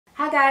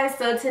Hi guys,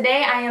 so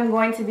today I am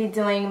going to be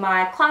doing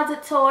my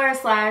closet tour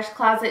slash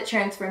closet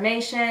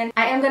transformation.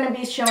 I am going to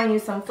be showing you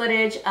some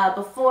footage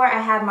before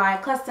I had my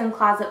custom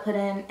closet put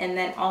in, and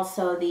then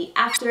also the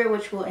after,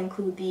 which will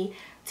include the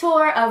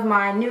tour of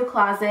my new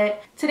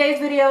closet. Today's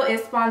video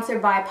is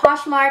sponsored by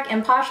Poshmark,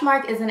 and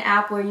Poshmark is an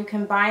app where you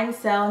can buy and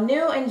sell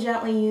new and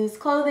gently used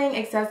clothing,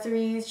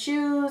 accessories,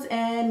 shoes,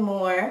 and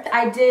more.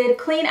 I did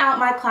clean out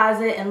my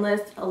closet and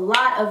list a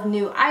lot of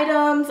new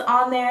items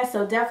on there,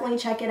 so definitely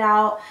check it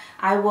out.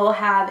 I will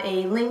have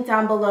a link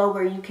down below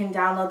where you can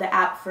download the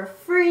app for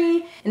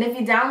free. And if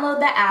you download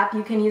the app,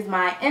 you can use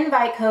my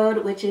invite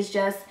code, which is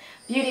just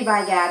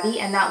BEAUTYBYGABBIE,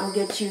 and that will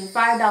get you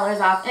 $5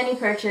 off any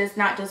purchase,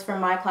 not just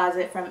from my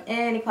closet, from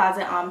any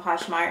closet on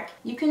Poshmark.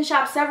 You can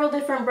shop several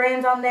different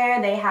brands on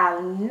there. They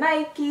have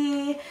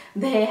Nike,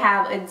 they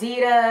have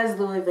Adidas,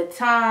 Louis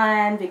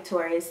Vuitton,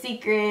 Victoria's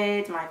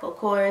Secret, Michael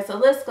Kors, the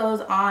list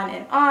goes on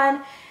and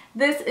on.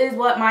 This is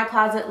what my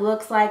closet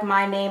looks like.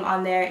 My name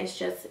on there is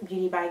just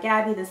Beauty by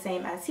Gabby, the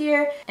same as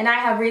here. And I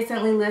have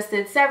recently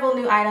listed several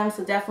new items,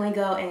 so definitely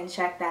go and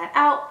check that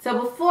out.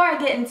 So before I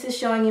get into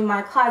showing you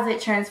my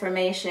closet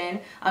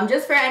transformation,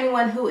 just for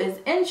anyone who is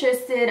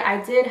interested,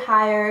 I did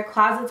hire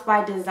Closets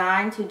by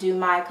Design to do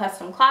my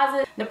custom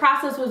closet. The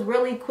process was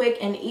really quick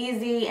and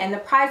easy, and the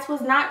price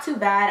was not too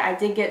bad. I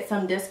did get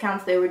some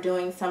discounts. They were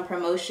doing some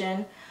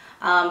promotion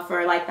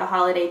for like the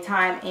holiday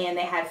time, and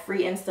they had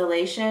free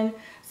installation.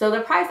 So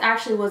the price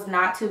actually was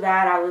not too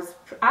bad. I was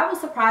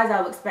surprised.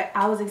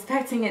 I was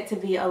expecting it to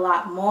be a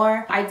lot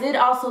more. I did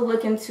also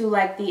look into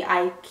like the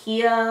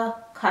IKEA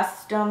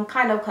custom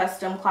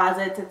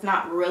closets. It's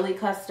not really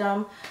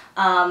custom,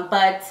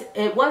 but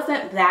it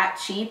wasn't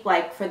that cheap.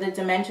 Like for the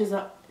dimensions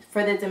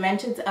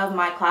of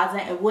my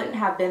closet, it wouldn't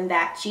have been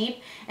that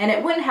cheap, and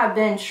it wouldn't have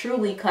been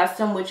truly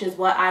custom, which is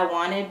what I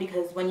wanted,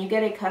 because when you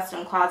get a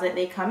custom closet,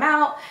 they come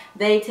out,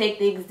 they take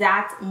the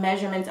exact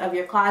measurements of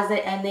your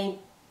closet, and they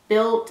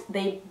build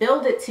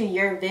it to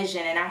your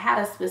vision. And I had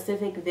a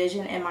specific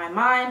vision in my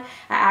mind.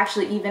 I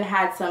actually even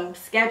had some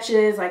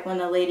sketches, like when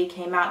the lady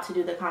came out to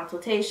do the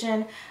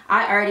consultation,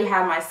 I already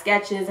had my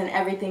sketches and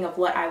everything of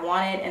what I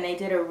wanted, and they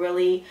did a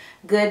really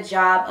good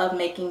job of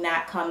making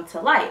that come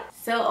to light.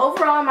 So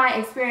overall, my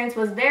experience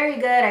was very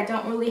good. I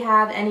don't really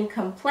have any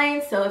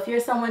complaints. So if you're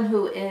someone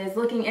who is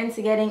looking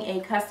into getting a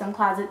custom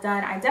closet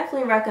done, I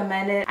definitely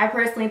recommend it. I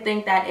personally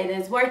think that it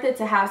is worth it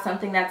to have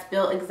something that's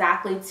built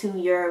exactly to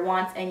your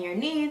wants and your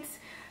needs.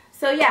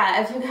 So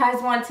yeah, if you guys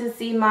want to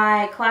see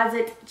my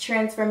closet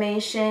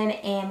transformation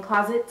and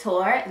closet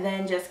tour,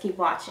 then just keep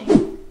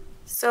watching.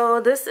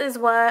 So this is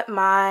what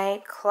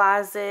my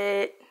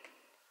closet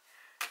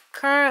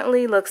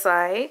currently looks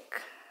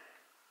like.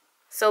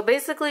 So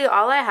basically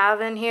all I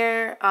have in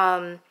here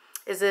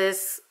is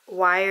this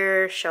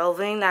wire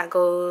shelving that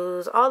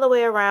goes all the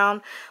way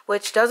around,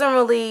 which doesn't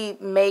really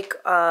make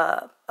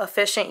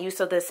efficient use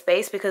of this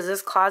space, because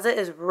this closet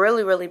is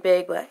really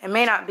big, but it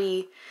may not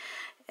be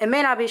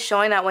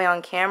showing that way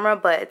on camera,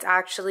 but it's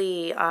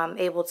actually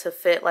able to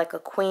fit like a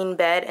queen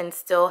bed and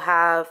still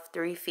have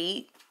 3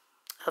 feet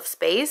of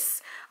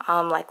space,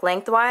 like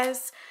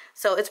lengthwise.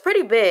 So it's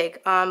pretty big,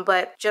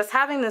 but just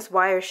having this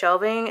wire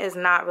shelving is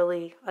not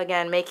really,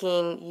 again,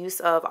 making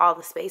use of all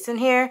the space in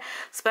here,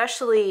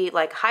 especially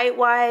like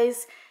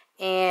height-wise.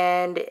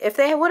 And if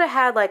they would have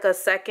had like a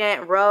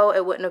second row,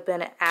 it wouldn't have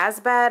been as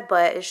bad,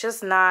 but it's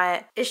just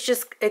not,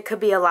 it could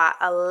be a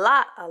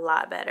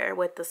lot better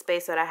with the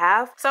space that I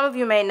have. Some of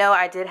you may know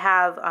I did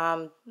have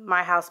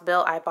my house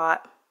built. I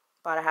bought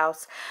a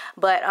house,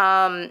 but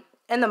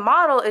in the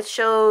model it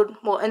showed,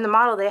 well, in the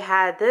model they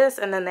had this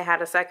and then they had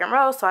a second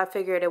row, so I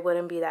figured it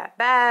wouldn't be that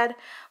bad,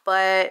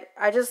 but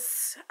I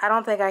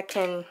don't think I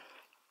can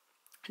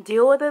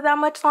deal with it that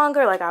much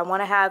longer. Like, I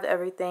want to have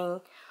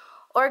everything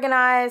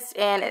organized,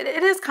 and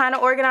it is kind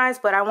of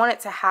organized, but I want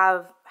it to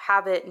have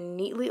it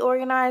neatly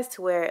organized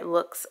to where it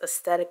looks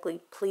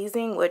aesthetically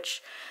pleasing,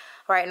 which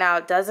right now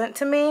it doesn't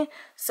to me.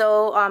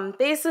 So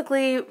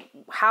basically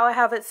how I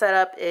have it set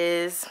up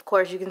is, of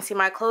course, you can see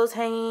my clothes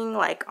hanging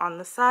like on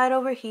the side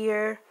over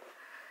here,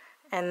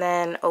 and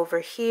then over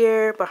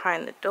here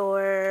behind the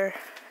door.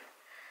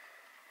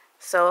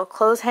 So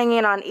clothes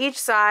hanging on each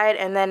side,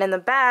 and then in the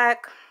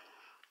back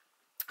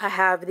I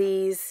have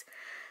these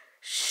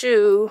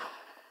shoe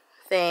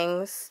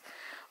things,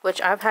 which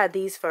I've had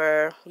these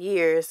for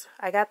years.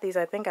 I got these,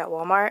 I think, at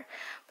Walmart,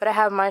 but I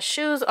have my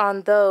shoes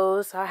on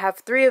those. I have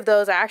 3 of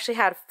those. I actually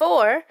had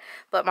 4,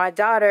 but my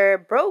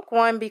daughter broke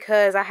one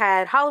because I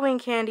had Halloween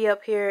candy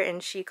up here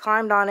and she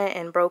climbed on it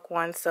and broke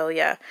one. So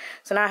yeah,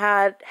 so now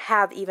I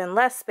have even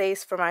less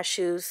space for my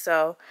shoes.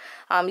 So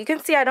you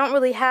can see I don't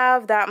really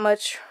have that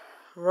much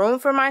room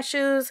for my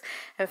shoes.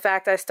 In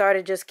fact, I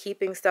started just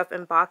keeping stuff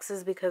in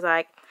boxes because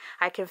I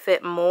can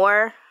fit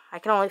more. I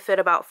can only fit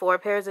about 4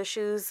 pairs of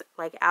shoes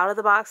like out of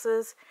the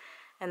boxes,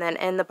 and then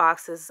in the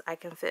boxes I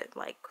can fit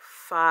like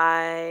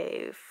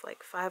 5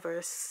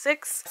 or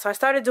 6. So I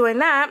started doing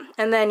that,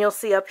 and then you'll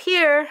see up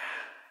here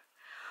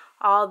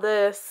all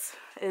this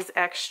is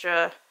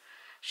extra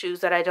shoes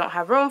that I don't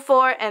have room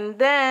for. And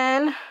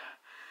then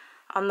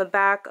on the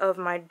back of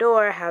my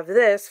door, I have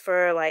this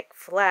for like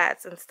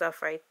flats and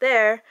stuff right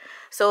there.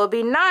 So it would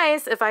be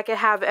nice if I could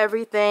have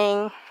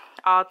everything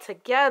all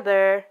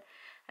together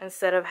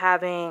instead of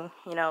having,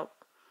 you know,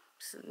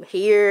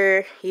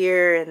 here,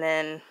 here, and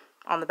then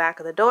on the back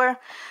of the door.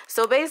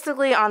 So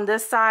basically on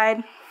this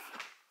side,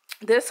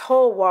 this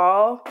whole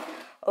wall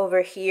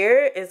over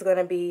here is going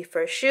to be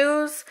for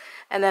shoes,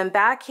 and then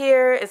back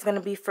here is going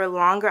to be for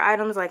longer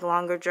items like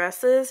longer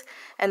dresses,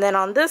 and then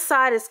on this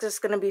side it's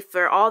just going to be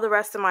for all the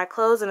rest of my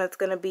clothes, and it's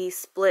going to be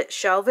split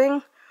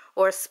shelving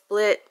or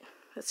split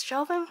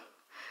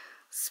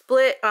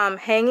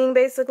hanging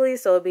basically,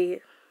 so it'll be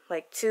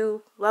like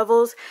 2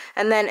 levels,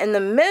 and then in the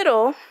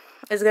middle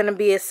is going to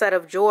be a set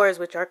of drawers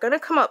which are going to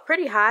come up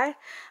pretty high.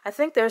 I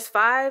think there's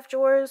 5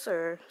 drawers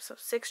or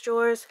 6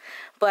 drawers,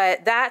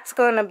 but that's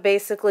going to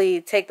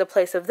basically take the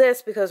place of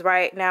this, because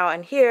right now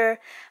in here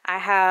I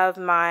have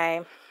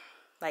my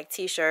like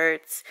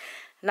t-shirts,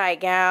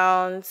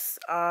 nightgowns,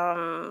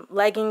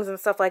 leggings and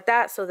stuff like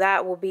that, so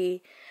that will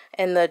be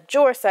in the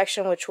drawer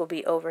section, which will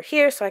be over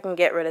here, so I can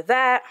get rid of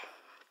that.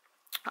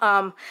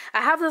 I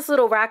have this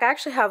little rack. I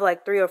actually have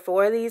like 3 or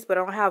 4 of these, but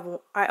I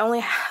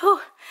only have,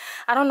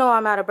 I don't know,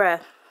 I'm out of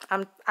breath.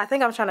 I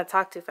think I'm trying to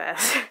talk too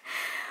fast.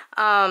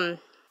 I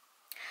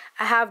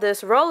have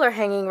this roller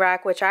hanging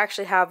rack, which I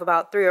actually have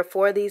about 3 or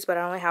 4 of these, but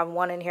I only have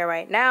 1 in here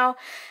right now.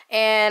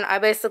 And I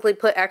basically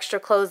put extra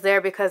clothes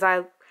there because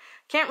I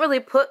can't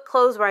really put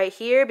clothes right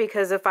here,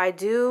 because if I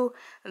do,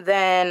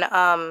 then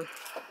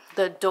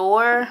the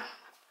door,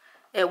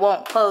 it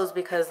won't close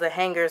because the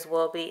hangers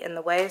will be in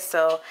the way,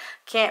 so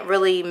can't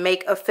really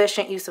make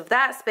efficient use of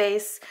that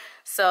space.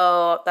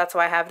 So that's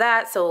why I have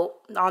that. So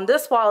on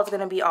this wall it's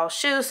going to be all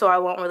shoes, so I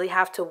won't really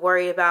have to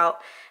worry about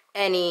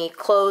any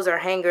clothes or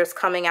hangers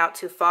coming out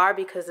too far,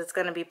 because it's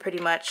going to be pretty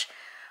much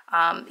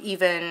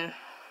even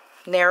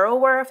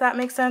narrower, if that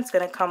makes sense. It's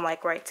going to come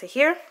like right to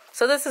here.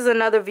 So this is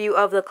another view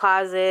of the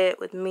closet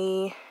with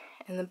me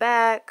in the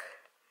back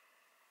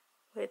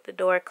with the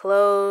door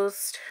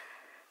closed.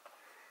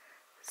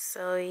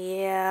 So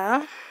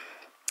yeah,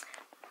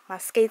 my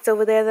skates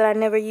over there that I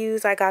never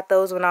use, I got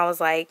those when I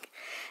was like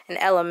in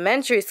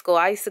elementary school.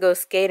 I used to go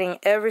skating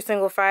every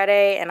single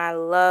Friday, and I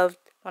loved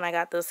when I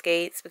got those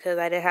skates because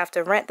I didn't have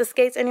to rent the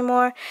skates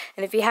anymore.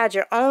 And if you had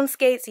your own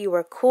skates, you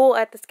were cool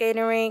at the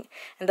skating rink,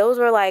 and those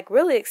were like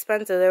really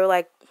expensive. They were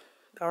like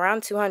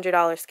around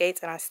 $200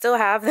 skates, and I still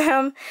have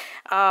them.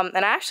 And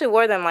I actually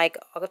wore them like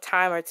a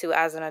time or two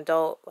as an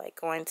adult, like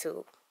going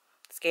to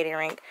the skating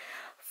rink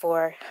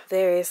for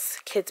various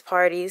kids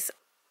parties.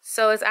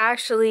 So it's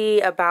actually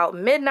about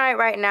midnight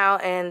right now,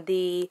 and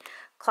the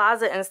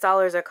closet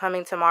installers are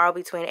coming tomorrow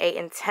between 8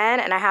 and 10,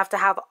 and I have to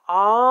have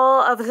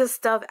all of this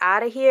stuff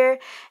out of here,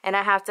 and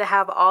I have to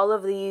have all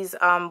of these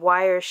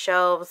wire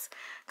shelves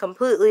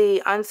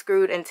completely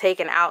unscrewed and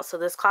taken out. So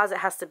this closet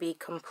has to be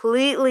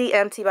completely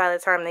empty by the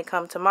time they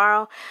come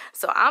tomorrow.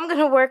 So I'm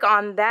gonna work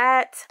on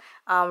that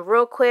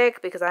real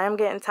quick because I am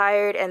getting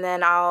tired, and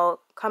then I'll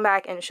come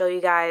back and show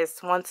you guys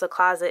once the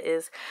closet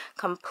is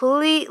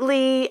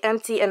completely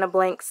empty and a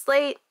blank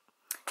slate.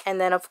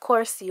 And then of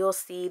course you'll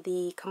see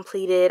the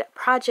completed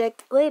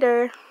project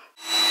later.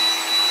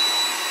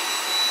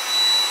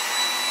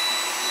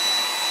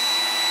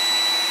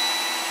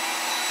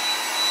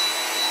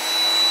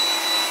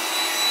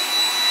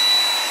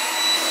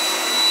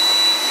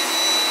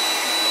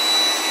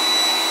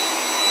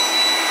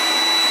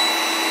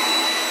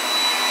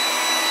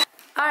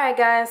 Alright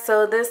guys,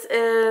 so this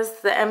is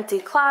the empty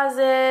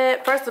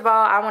closet. First of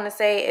all, I want to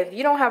say if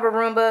you don't have a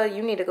Roomba,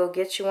 you need to go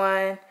get you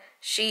one.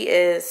 She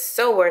is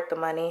so worth the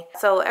money.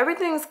 So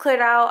everything's cleared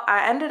out.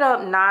 I ended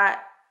up not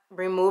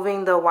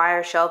removing the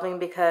wire shelving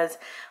because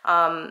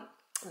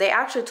they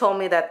actually told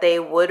me that they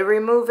would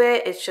remove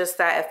it. It's just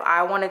that if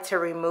I wanted to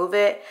remove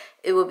it,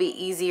 it would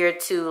be easier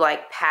to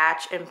like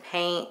patch and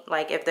paint,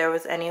 like if there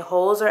was any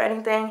holes or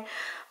anything.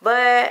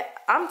 But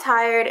I'm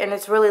tired and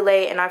it's really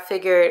late, and I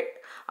figured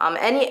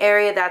any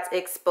area that's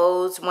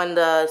exposed when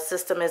the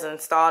system is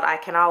installed, I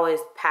can always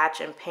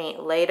patch and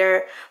paint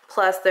later.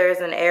 Plus there's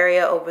an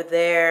area over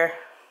there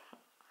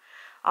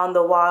on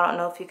the wall, I don't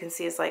know if you can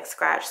see, it's like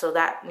scratched, so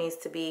that needs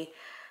to be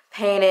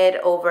painted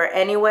over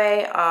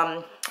anyway.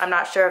 I'm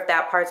not sure if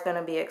that part's going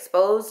to be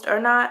exposed or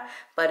not,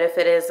 but if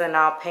it is, then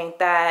I'll paint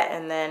that.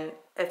 And then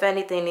if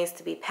anything needs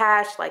to be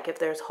patched, like if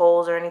there's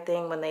holes or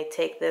anything when they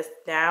take this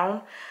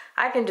down,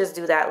 I can just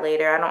do that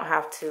later. I don't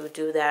have to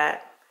do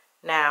that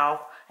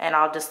now, and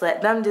I'll just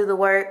let them do the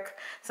work.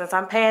 Since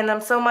I'm paying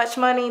them so much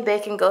money, they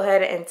can go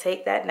ahead and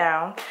take that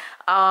down.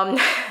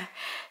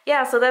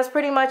 Yeah, so that's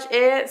pretty much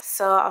it.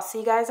 So I'll see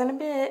you guys in a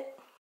bit.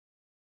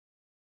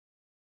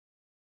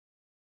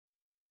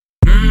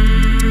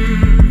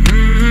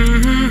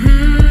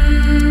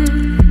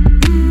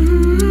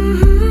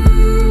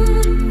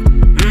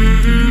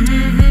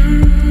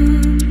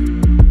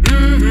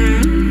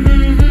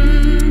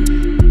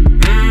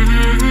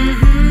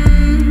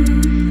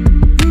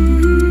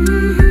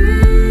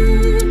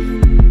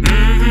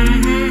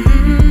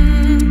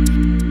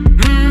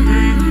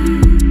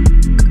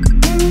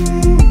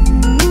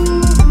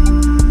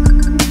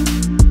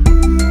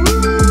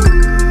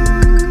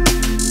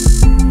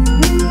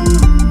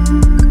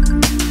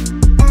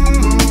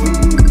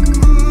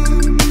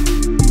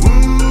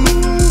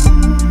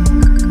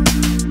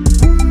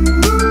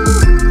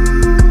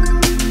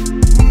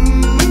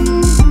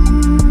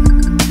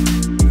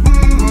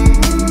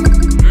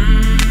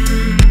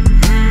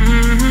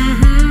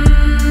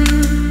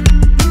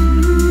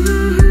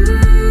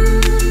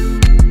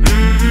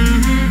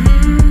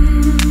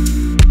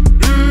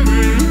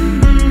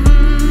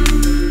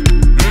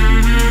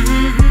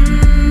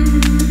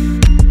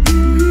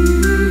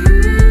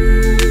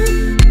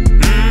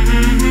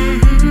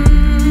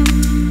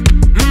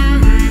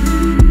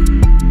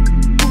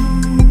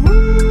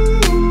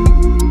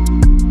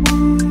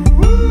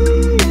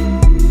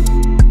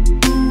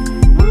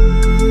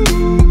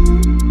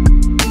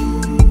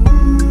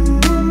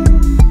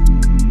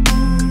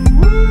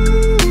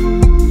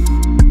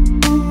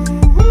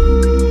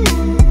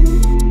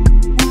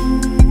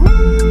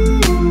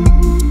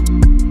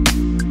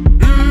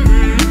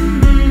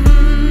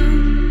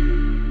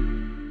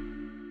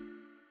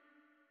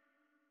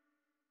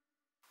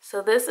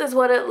 So this is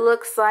what it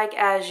looks like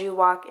as you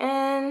walk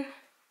in.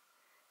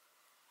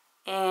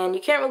 And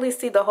you can't really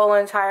see the whole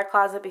entire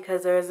closet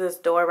because there's this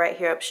door right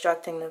here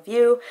obstructing the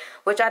view,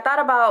 which I thought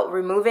about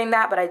removing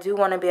that, but I do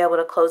want to be able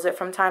to close it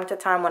from time to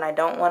time when I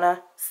don't want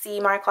to see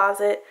my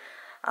closet,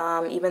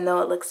 even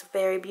though it looks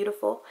very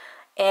beautiful.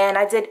 And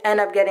I did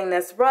end up getting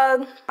this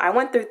rug. I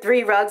went through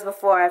 3 rugs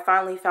before I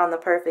finally found the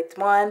perfect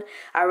one.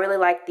 I really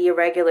like the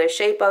irregular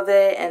shape of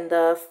it, and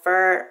the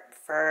fur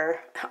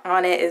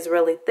on it is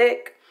really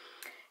thick.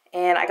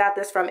 And I got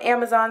this from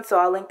Amazon, so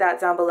I'll link that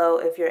down below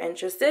if you're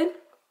interested.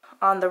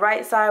 On the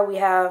right side, we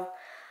have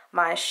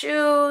my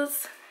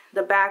shoes.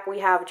 The back, we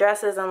have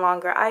dresses and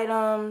longer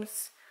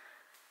items.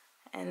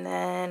 And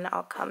then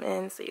I'll come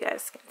in so you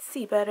guys can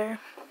see better.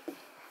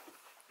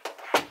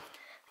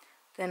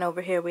 Then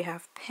over here, we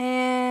have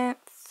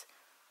pants,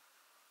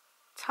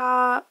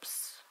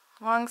 tops,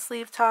 long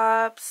sleeve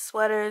tops,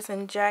 sweaters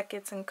and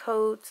jackets and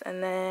coats.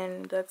 And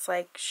then that's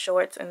like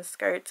shorts and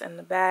skirts in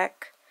the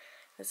back.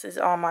 This is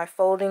all my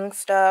folding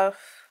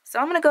stuff. So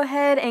I'm going to go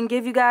ahead and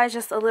give you guys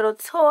just a little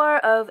tour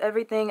of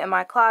everything in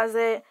my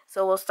closet.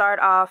 So we'll start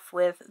off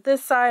with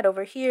this side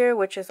over here,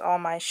 which is all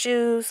my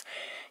shoes.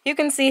 You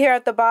can see here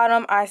at the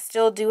bottom, I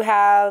still do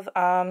have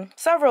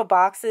several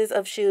boxes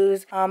of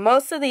shoes.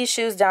 Most of these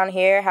shoes down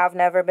here have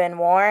never been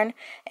worn,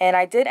 and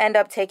I did end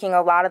up taking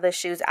a lot of the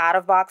shoes out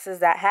of boxes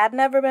that had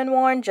never been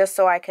worn just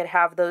so I could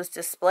have those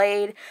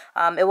displayed.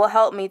 It will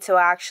help me to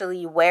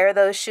actually wear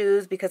those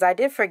shoes because I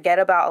did forget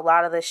about a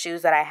lot of the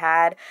shoes that I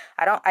had.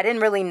 I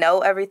didn't really know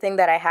everything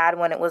that I had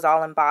when it was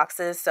all in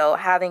boxes, so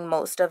having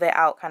most of it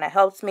out kind of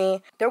helps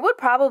me. There would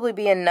probably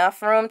be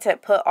enough room to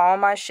put all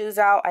my shoes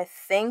out, I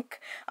think,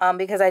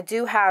 because I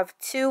do have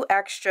 2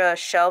 extra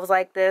shelves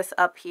like this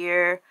up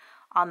here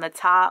on the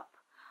top.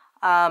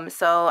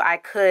 So I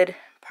could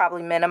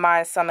probably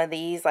minimize some of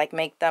these, like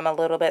make them a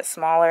little bit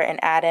smaller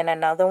and add in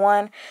another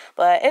one.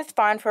 But it's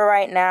fine for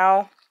right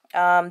now.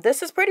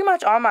 This is pretty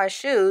much all my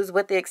shoes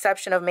with the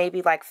exception of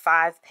maybe like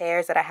 5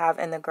 pairs that I have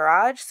in the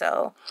garage.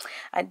 So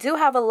I do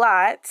have a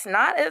lot,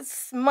 not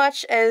as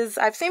much as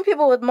I've seen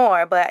people with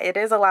more, but it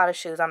is a lot of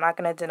shoes. I'm not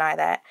going to deny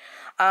that.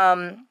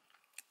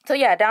 So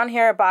yeah, down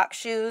here are box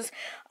shoes.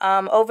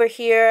 Over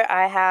here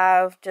I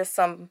have just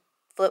some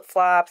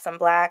flip-flops, some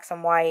black,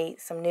 some white,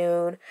 some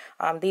nude.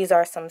 These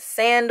are some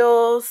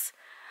sandals.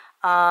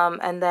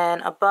 And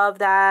then above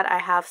that I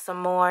have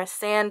some more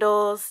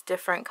sandals,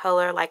 different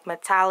color, like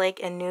metallic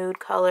and nude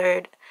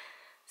colored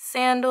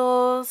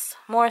sandals.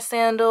 More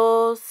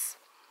sandals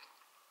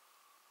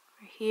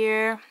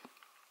here.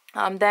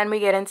 Then we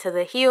get into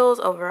the heels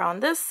over on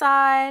this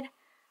side.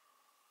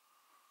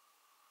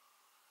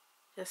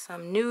 Just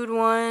some nude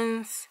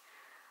ones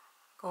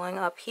going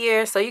up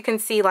here. So you can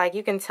see, like,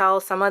 you can tell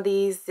some of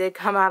these did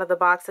come out of the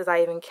boxes.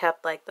 I even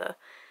kept like the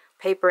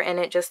paper in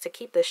it just to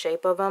keep the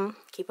shape of them,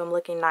 keep them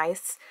looking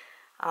nice.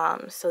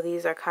 So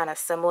these are kind of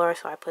similar,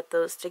 so I put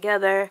those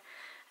together.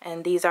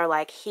 And these are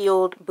like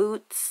heeled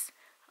boots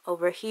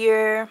over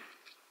here.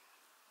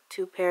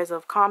 2 pairs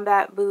of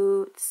combat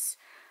boots.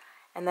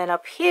 And then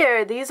up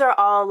here, these are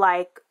all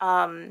like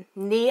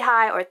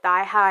knee-high or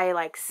thigh-high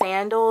like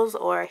sandals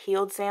or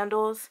heeled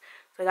sandals.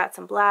 So I got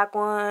some black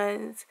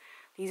ones.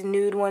 These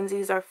nude ones,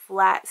 these are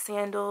flat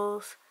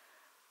sandals.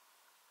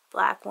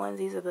 Black ones,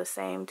 these are the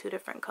same, 2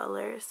 different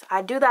colors.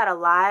 I do that a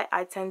lot.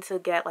 I tend to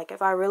get, like,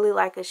 if I really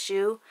like a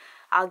shoe,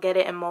 I'll get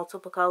it in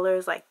multiple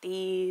colors, like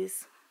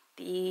these.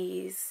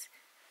 These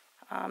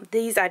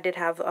I did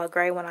have a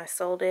gray when I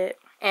sold it.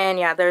 And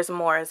yeah, there's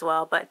more as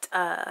well, but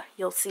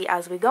you'll see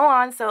as we go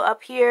on. So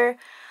up here,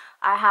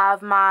 I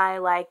have my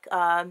like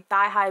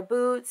thigh-high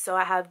boots. So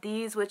I have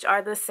these, which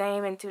are the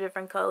same in 2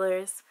 different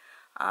colors.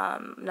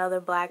 Another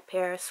black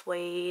pair of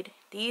suede.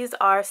 These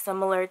are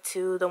similar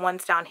to the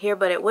ones down here,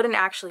 but it wouldn't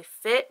actually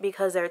fit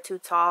because they're too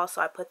tall,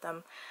 so I put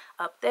them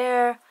up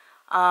there.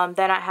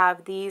 Then I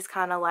have these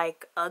kind of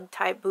like UGG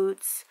type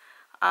boots.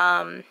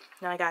 Then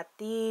I got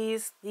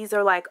these. These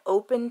are like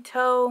open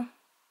toe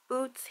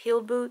boots,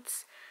 heeled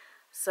boots.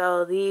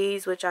 So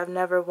these, which I've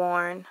never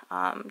worn,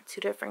 2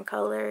 different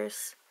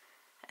colors.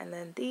 And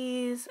then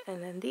these,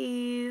 and then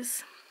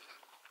these.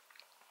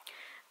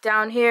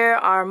 Down here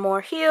are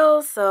more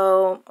heels,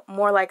 so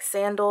more like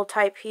sandal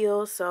type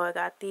heels. So I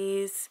got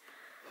these,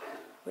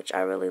 which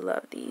I really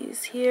love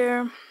these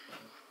here.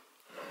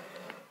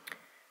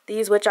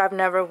 These, which I've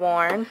never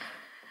worn.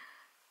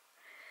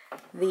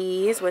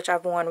 These, which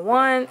I've worn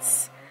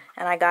once.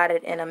 And I got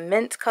it in a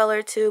mint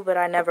color too, but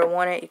I never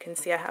worn it. You can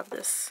see I have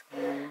this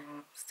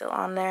still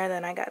on there.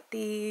 Then I got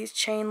these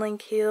chain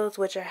link heels,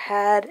 which I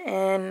had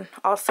in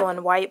also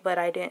in white, but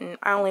I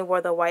only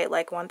wore the white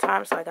like one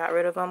time, so I got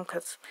rid of them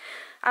because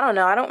I don't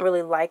know, I don't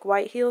really like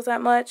white heels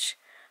that much.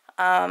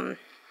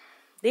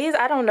 These,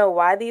 I don't know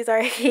why these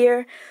are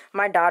here.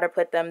 My daughter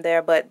put them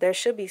there, but there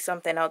should be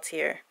something else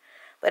here.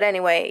 But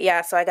anyway,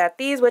 yeah, so I got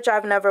these, which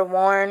I've never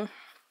worn.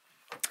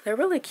 They're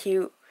really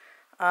cute,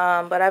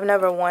 but I've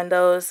never worn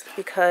those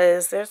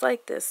because there's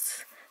like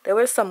this, there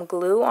was some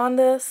glue on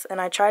this and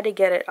I tried to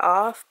get it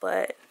off,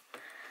 but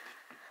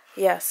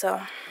yeah,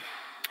 so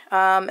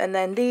And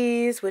then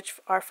these, which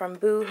are from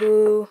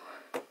Boohoo.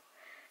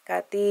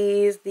 Got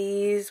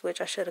these,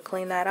 which I should have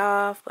cleaned that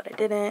off, but I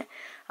didn't.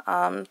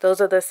 Those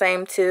are the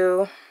same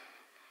too.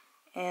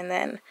 And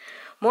then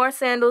more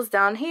sandals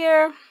down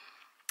here.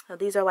 So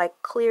these are like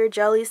clear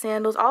jelly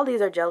sandals. All these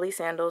are jelly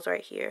sandals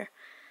right here.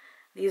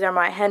 These are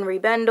my Henry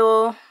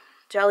Bendel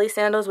jelly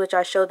sandals, which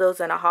I showed those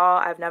in a haul.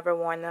 I've never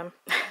worn them.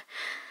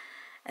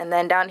 And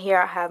then down here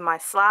I have my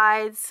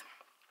slides.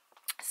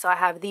 So I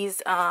have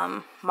these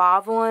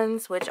mauve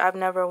ones, which I've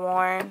never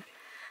worn.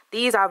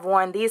 These I've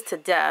worn these to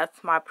death.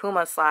 My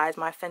Puma slides,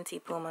 my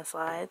Fenty Puma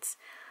slides.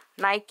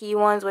 Nike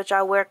ones, which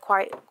I wear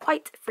quite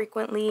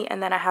frequently.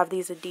 And then I have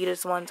these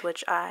Adidas ones,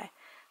 which I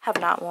have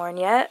not worn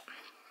yet.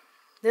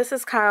 This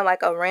is kind of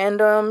like a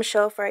random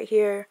shelf right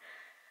here.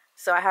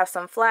 So I have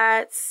some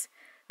flats,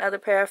 another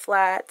pair of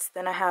flats.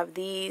 Then I have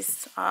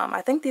these.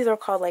 I think these are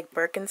called like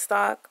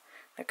Birkenstock.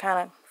 They're kind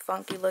of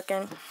funky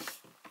looking.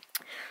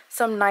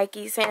 Some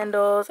Nike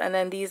sandals, and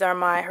then these are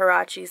my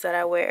Huaraches that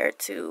I wear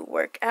to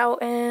work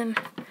out in.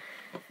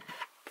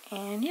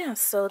 And yeah,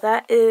 so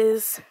that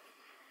is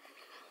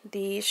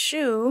the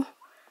shoe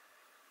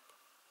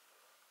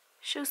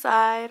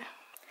side.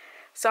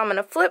 So I'm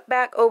gonna flip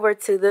back over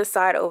to this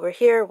side over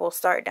here. We'll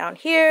start down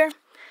here.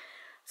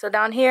 So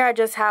down here I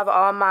just have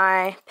all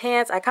my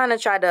pants. I kind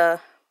of try to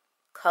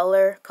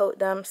color code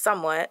them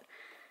somewhat.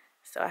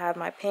 So I have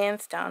my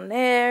pants down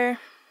there.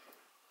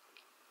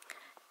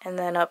 And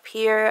then up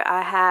here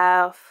I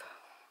have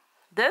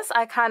this.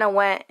 I kind of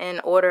went in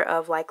order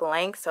of like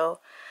length. So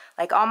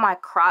like all my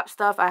crop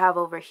stuff I have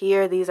over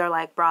here. These are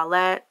like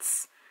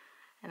bralettes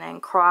and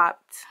then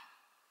cropped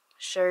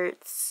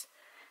shirts.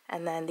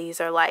 And then these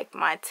are like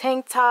my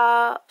tank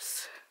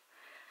tops.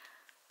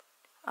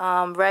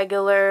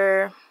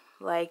 Regular,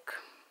 like,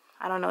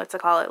 I don't know what to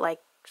call it, like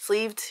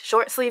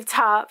short sleeve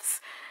tops.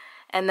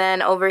 And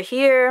then over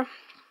here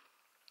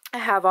I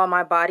have all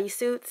my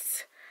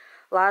bodysuits.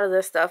 A lot of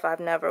this stuff I've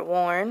never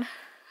worn.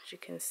 As you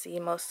can see,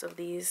 most of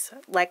these,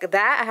 like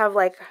that, I have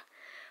like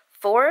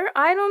 4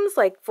 items,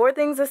 like 4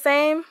 things the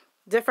same,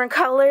 different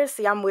colors.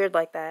 See, I'm weird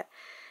like that.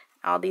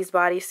 All these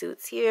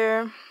bodysuits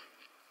here.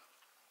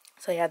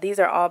 So yeah, these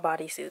are all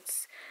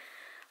bodysuits.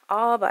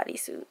 All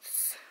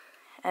bodysuits.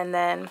 And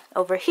then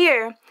over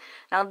here,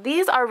 now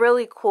these are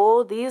really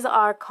cool. These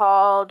are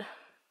called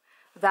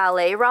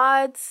valet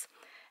rods.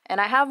 And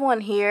I have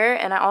one here,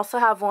 and I also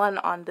have one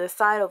on this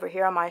side over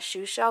here on my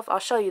shoe shelf. I'll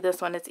show you this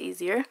one, it's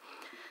easier.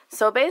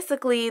 So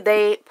basically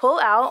they pull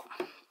out,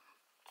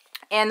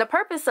 and the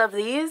purpose of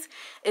these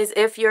is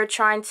if you're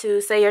trying to,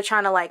 say you're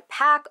trying to like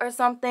pack or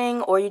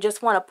something, or you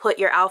just want to put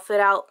your outfit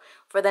out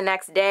for the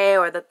next day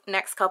or the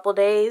next couple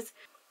days,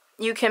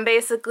 you can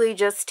basically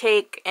just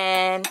take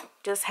and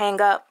just hang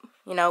up,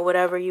 you know,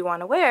 whatever you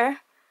want to wear.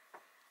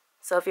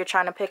 So if you're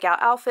trying to pick out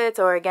outfits,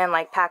 or again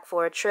like pack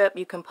for a trip,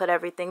 you can put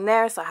everything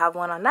there. So I have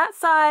one on that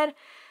side,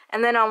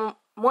 and then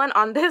one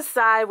on this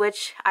side,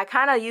 which I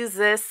kind of use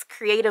this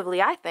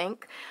creatively, I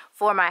think,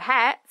 for my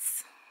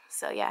hats.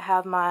 So yeah, I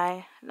have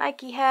my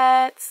Nike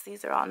hats.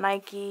 These are all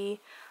Nike,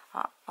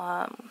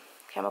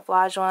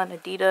 camouflage one,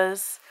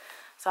 Adidas.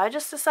 So I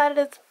just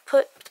decided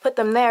to put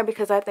them there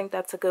because I think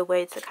that's a good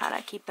way to kind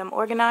of keep them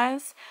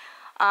organized.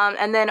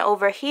 And then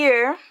over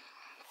here,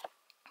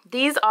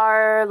 these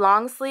are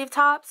long sleeve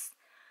tops.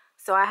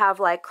 So I have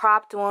like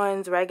cropped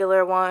ones,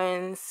 regular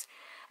ones,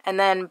 and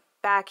then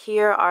back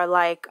here are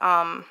like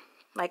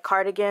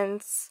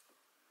cardigans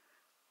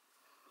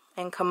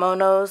and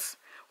kimonos.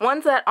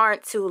 Ones that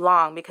aren't too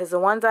long, because the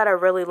ones that are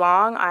really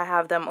long, I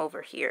have them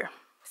over here.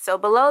 So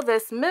below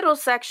this middle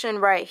section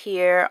right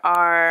here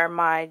are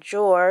my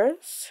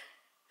drawers.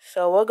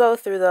 So we'll go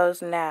through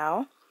those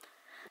now.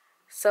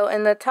 So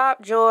in the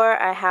top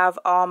drawer, I have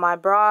all my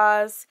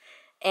bras,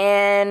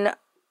 and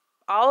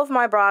all of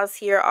my bras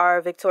here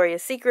are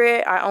Victoria's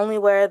Secret. I only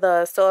wear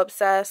the So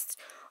Obsessed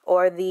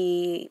or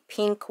the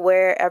pink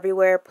Wear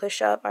Everywhere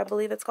push-up, I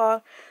believe it's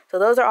called. So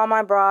those are all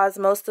my bras,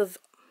 most of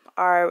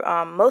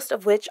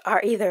which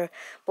are either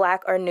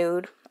black or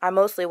nude. I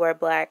mostly wear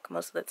black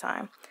most of the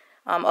time.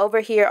 Over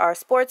here are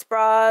sports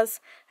bras,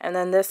 and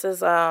then this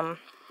is one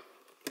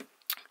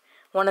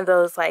of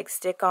those like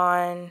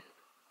stick-on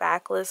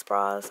backless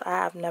bras. I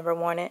have never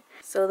worn it.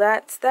 So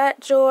that's that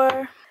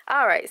drawer.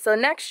 Alright, so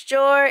next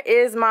drawer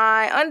is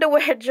my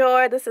underwear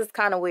drawer. This is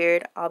kind of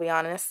weird, I'll be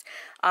honest.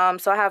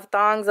 So I have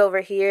thongs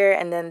over here,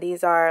 and then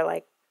these are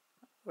like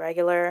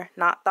regular,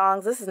 not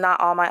thongs. This is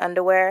not all my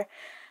underwear.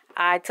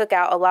 I took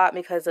out a lot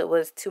because it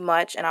was too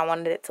much and I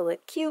wanted it to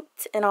look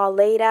cute and all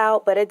laid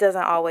out, but it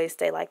doesn't always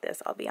stay like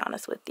this, I'll be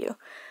honest with you.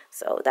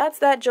 So that's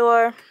that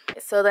drawer.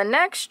 So the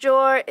next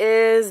drawer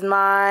is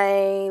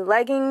my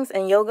leggings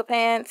and yoga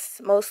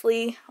pants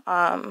mostly.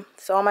 So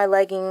all my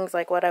leggings,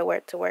 like what I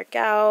wear to work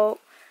out,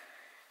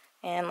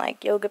 and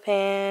like yoga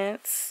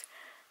pants.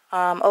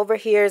 Over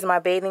here is my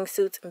bathing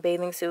suits and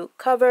bathing suit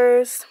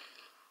covers.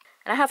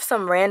 And I have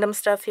some random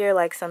stuff here,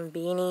 like some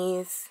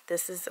beanies.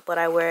 This is what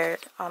I wear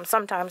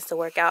sometimes to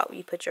work out.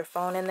 You put your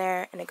phone in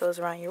there and it goes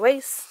around your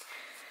waist.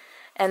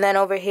 And then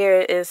over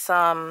here is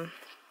some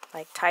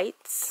like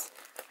tights.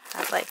 I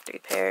have like 3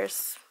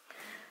 pairs.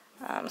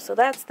 So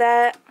that's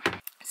that.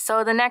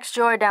 So the next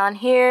drawer down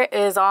here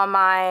is all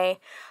my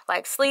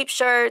like sleep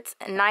shirts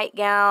and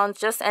nightgowns,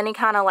 just any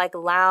kind of like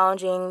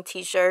lounging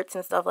t-shirts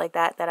and stuff like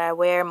that that I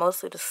wear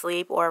mostly to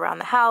sleep or around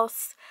the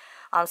house.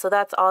 So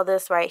that's all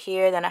this right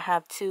here. Then I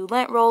have 2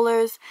 lint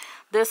rollers.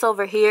 This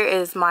over here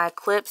is my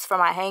clips for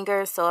my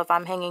hangers. So if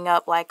I'm hanging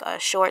up like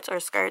shorts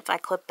or skirts, I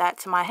clip that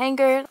to my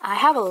hanger. I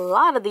have a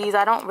lot of these.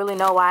 I don't really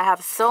know why I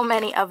have so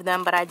many of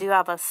them, but I do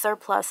have a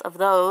surplus of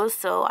those,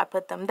 so I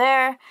put them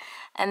there.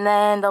 And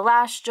then the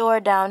last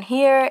drawer down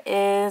here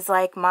is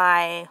like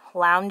my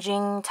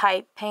lounging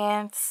type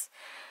pants.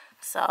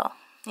 So,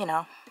 you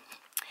know,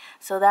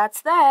 so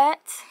that's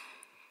that.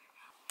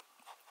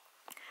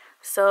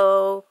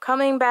 So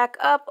coming back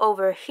up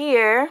over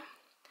here,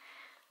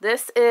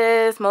 this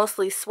is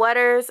mostly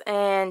sweaters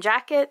and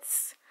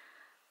jackets.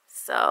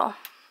 So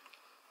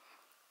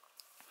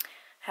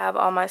have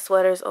all my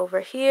sweaters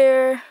over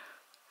here.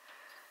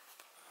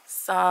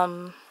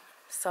 Some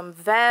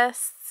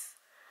vests,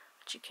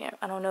 which you can't,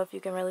 I don't know if you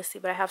can really see,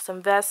 but I have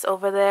some vests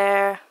over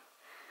there.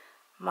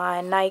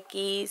 My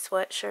Nike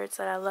sweatshirts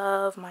that I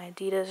love, my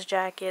Adidas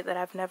jacket that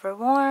I've never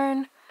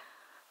worn,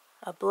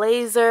 a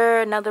blazer,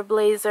 another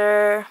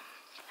blazer,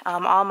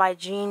 all my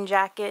jean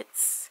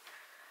jackets,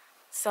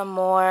 some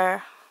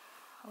more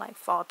like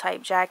fall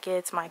type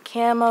jackets, my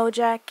camo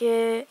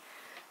jacket,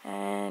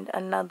 and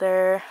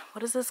another,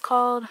 what is this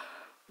called?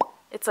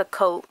 It's a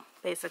coat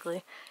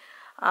basically.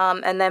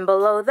 And then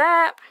below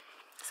that,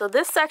 so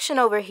this section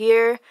over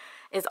here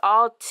is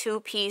all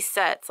 2-piece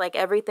sets, like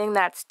everything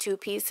that's 2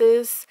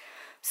 pieces.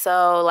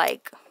 So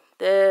like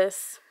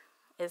this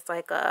is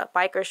like a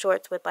biker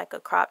shorts with like a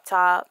crop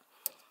top.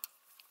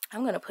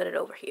 I'm gonna put it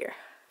over here.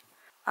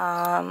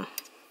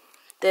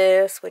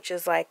 This, which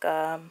is like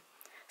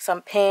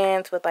some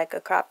pants with like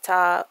a crop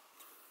top.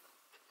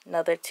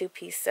 Another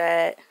 2-piece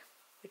set,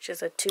 which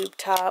is a tube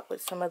top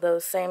with some of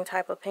those same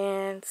type of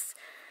pants.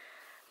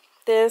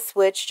 This,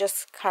 which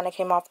just kind of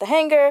came off the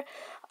hanger,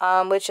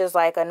 which is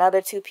like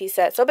another 2-piece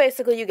set. So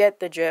basically you get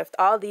the drift.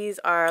 All these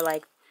are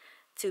like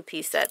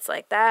 2-piece sets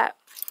like that.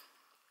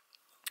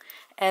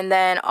 And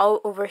then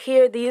over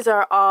here, these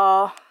are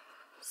all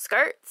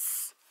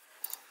skirts.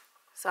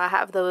 So I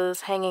have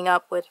those hanging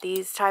up with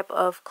these type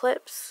of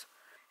clips.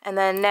 And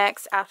then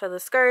next after the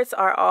skirts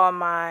are all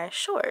my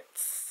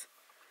shorts.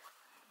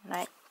 And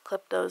I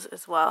clip those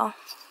as well.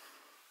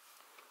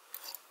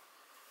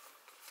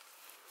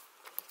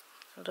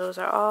 So those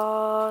are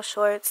all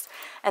shorts.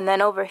 And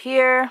then over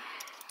here,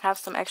 I have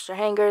some extra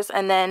hangers.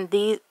 And then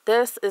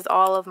this is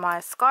all of my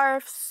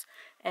scarves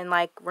and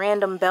like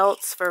random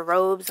belts for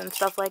robes and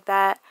stuff like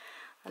that.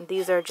 And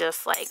these are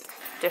just like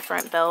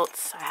different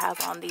belts I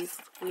have on these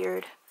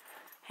weird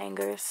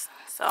hangers.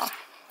 So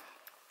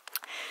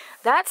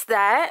that's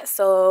that.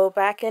 So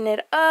backing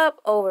it up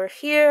over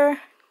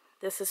here,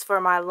 this is for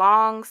my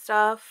long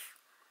stuff.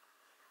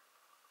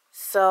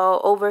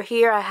 So over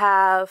here I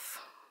have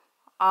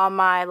all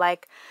my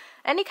like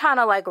any kind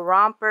of like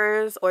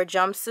rompers or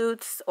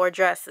jumpsuits or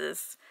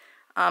dresses.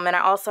 And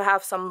I also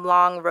have some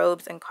long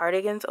robes and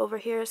cardigans over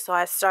here. So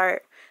I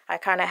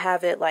kind of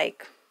have it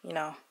like, you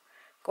know,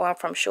 going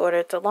from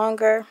shorter to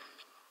longer.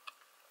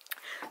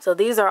 So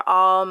these are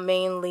all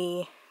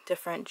mainly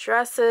different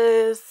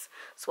dresses,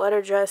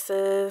 sweater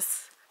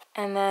dresses.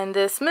 And then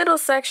this middle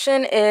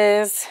section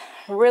is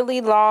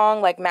really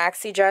long, like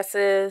maxi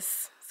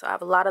dresses. So I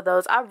have a lot of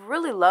those. I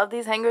really love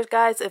these hangers,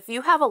 guys. If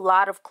you have a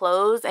lot of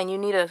clothes and you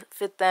need to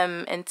fit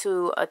them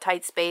into a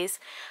tight space,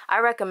 I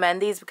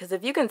recommend these because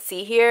if you can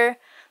see here,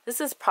 this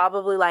is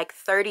probably like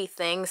 30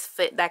 things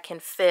that can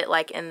fit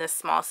like in this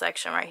small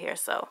section right here.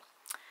 So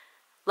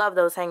love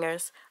those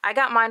hangers. I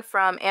got mine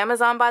from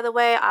Amazon, by the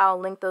way. I'll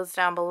link those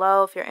down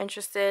below if you're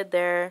interested.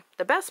 They're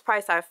the best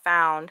price I've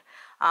found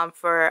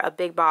for a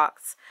big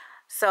box.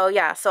 So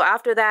yeah, so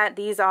after that,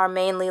 these are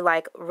mainly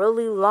like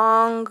really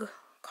long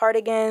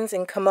cardigans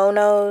and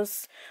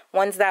kimonos,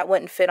 ones that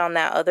wouldn't fit on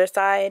that other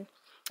side.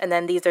 And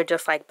then these are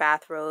just like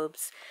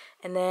bathrobes.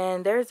 And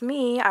then there's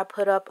me. I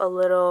put up a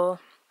little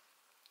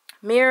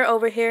mirror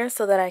over here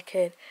so that I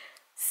could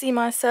see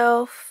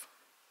myself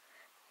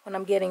when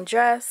I'm getting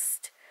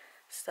dressed.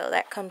 So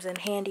that comes in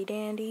handy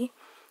dandy.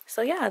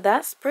 So yeah,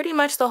 that's pretty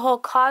much the whole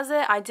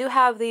closet. I do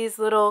have these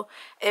little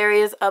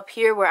areas up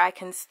here where I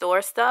can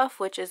store stuff,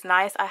 which is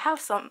nice. I have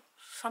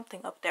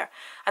something up there.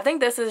 I think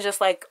this is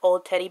just like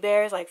old teddy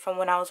bears, like from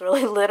when I was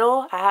really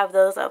little. I have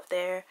those up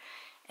there.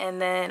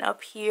 And then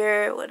up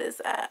here, what is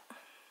that?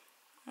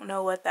 I don't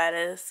know what that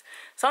is.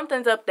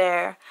 Something's up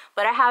there.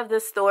 But I have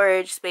this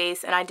storage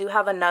space, and I do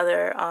have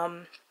another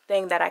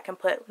thing that I can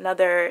put,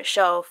 another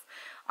shelf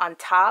on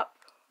top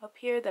up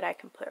here that I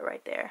can put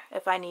right there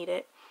if I need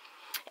it.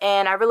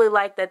 And I really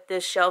like that the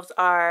shelves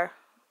are,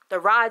 the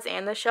rods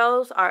and the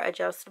shelves are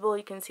adjustable.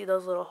 You can see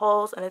those little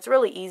holes, and it's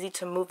really easy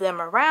to move them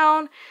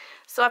around.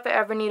 So if I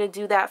ever need to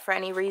do that for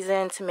any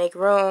reason to make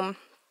room,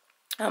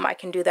 I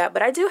can do that.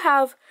 But I do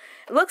have,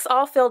 it looks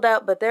all filled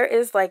up, but there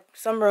is like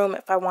some room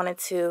if I wanted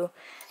to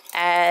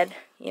add,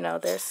 you know,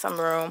 there's some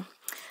room.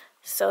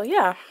 So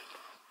yeah.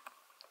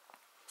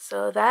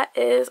 So that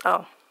is,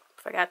 oh,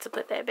 forgot to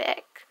put that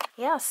back.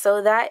 Yeah,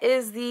 so that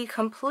is the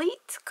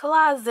complete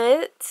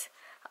closet.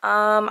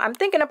 I'm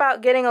thinking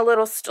about getting a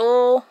little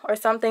stool or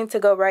something to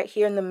go right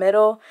here in the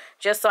middle,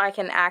 just so I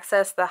can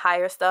access the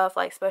higher stuff,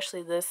 like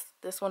especially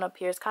this one up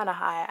here is kind of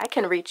high. I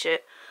can reach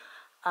it,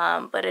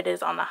 but it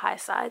is on the high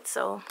side,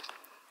 so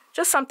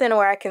just something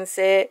where I can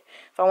sit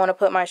if I want to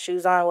put my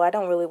shoes on. Well, I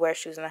don't really wear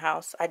shoes in the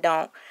house. I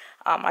don't.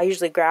 I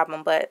usually grab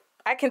them, but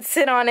I can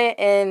sit on it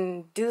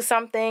and do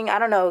something. I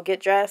don't know,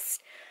 get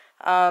dressed.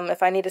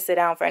 If I need to sit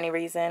down for any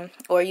reason,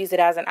 or use it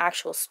as an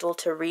actual stool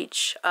to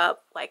reach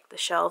up like the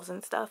shelves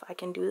and stuff, I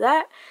can do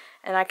that.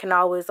 And I can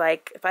always,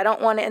 like, if I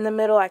don't want it in the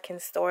middle, I can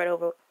store it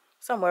over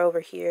somewhere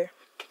over here.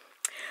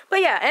 But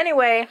yeah,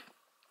 anyway,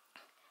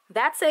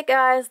 that's it,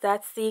 guys.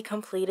 That's the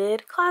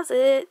completed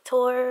closet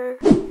tour.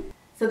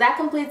 So that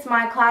completes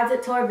my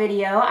closet tour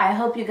video. I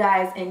hope you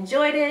guys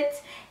enjoyed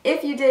it.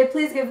 If you did,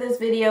 please give this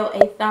video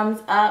a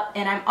thumbs up.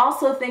 And I'm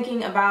also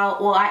thinking about,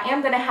 well, I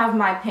am going to have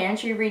my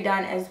pantry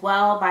redone as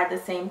well by the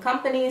same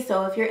company.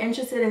 So if you're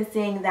interested in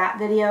seeing that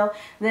video,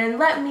 then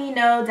let me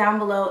know down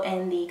below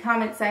in the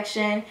comment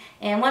section.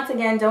 And once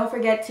again, don't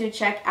forget to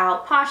check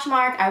out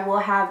Poshmark. I will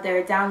have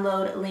their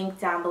download link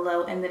down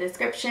below in the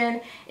description.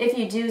 If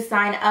you do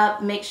sign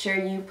up, make sure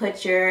you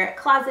put your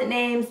closet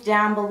names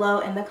down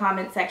below in the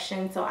comment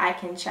section so I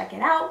can check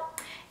it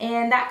out.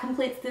 And that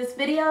completes this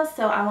video,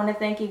 so I want to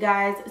thank you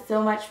guys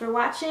so much for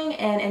watching,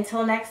 and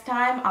until next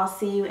time, I'll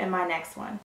see you in my next one.